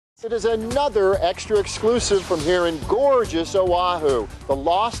It is another extra exclusive from here in gorgeous Oahu, the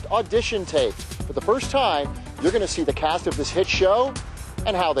Lost audition tape. For the first time, you're going to see the cast of this hit show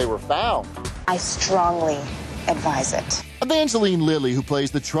and how they were found. I strongly advise it. Evangeline Lilly, who plays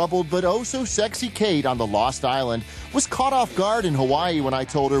the troubled but oh-so-sexy Kate on the Lost Island, was caught off guard in Hawaii when I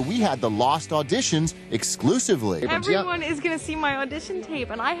told her we had the Lost auditions exclusively. Everyone is going to see my audition tape,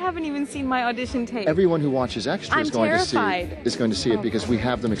 and I haven't even seen my audition tape. Everyone who watches Extra is going to see it because we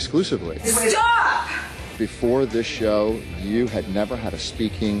have them exclusively. Stop! Before this show, you had never had a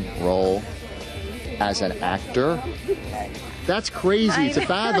speaking role as an actor. That's crazy to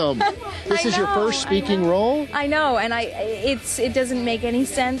fathom. This is your first speaking role? I know, and it doesn't make any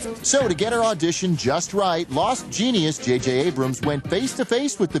sense. So to get her audition just right, Lost genius J.J. Abrams went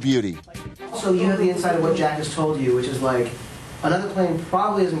face-to-face with the beauty. So you have the inside of what Jack has told you, which is like, another plane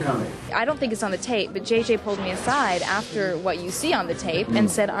probably isn't coming. I don't think it's on the tape, but JJ pulled me aside after what you see on the tape and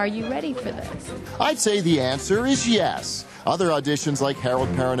said, "Are you ready for this?" I'd say the answer is yes. Other auditions like Harold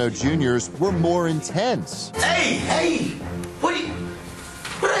Perrineau Jr.'s were more intense. Hey!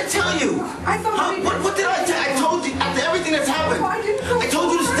 What did I tell you? I thought what did I tell you? I told you, after everything that's happened, I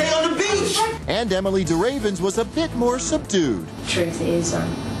told you to stay on the beach. And Emilie De Ravin's was a bit more subdued. Truth is,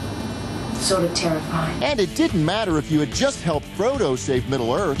 sort of terrifying. And it didn't matter if you had just helped Frodo save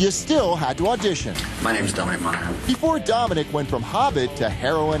Middle-earth, you still had to audition. My name's Dominic Monaghan. Before Dominic went from Hobbit to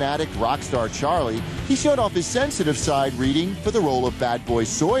heroin addict rock star Charlie, he showed off his sensitive side reading for the role of bad boy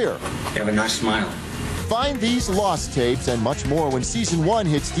Sawyer. You have a nice smile. Find these Lost tapes and much more when Season 1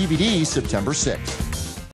 hits DVD September 6th.